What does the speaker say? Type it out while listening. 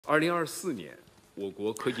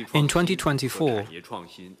In 2024,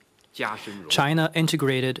 China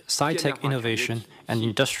integrated sci-tech innovation and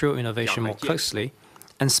industrial innovation more closely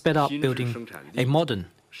and sped up building a modern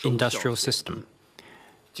industrial system.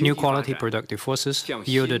 New quality productive forces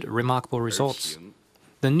yielded remarkable results.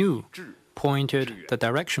 The new pointed the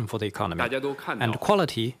direction for the economy, and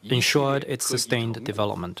quality ensured its sustained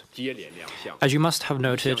development. As you must have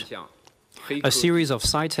noted, a series of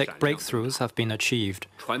sci-tech breakthroughs have been achieved,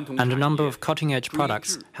 and a number of cutting-edge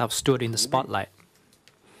products have stood in the spotlight.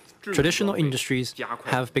 Traditional industries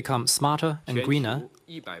have become smarter and greener,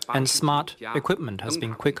 and smart equipment has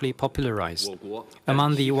been quickly popularized.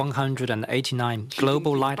 Among the 189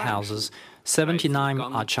 global lighthouses, 79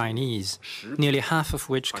 are Chinese, nearly half of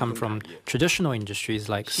which come from traditional industries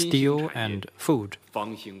like steel and food.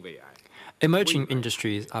 Emerging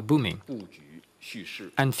industries are booming,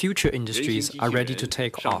 and future industries are ready to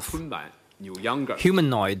take off.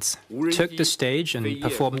 Humanoids took the stage and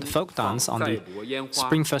performed folk dance on the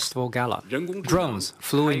Spring Festival Gala. Drones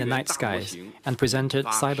flew in the night skies and presented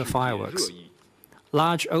cyber fireworks.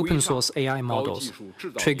 Large open-source AI models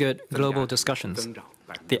triggered global discussions.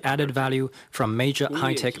 The added value from major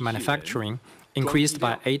high-tech manufacturing increased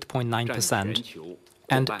by 8.9%,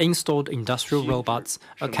 and installed industrial robots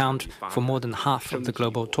account for more than half of the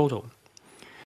global total.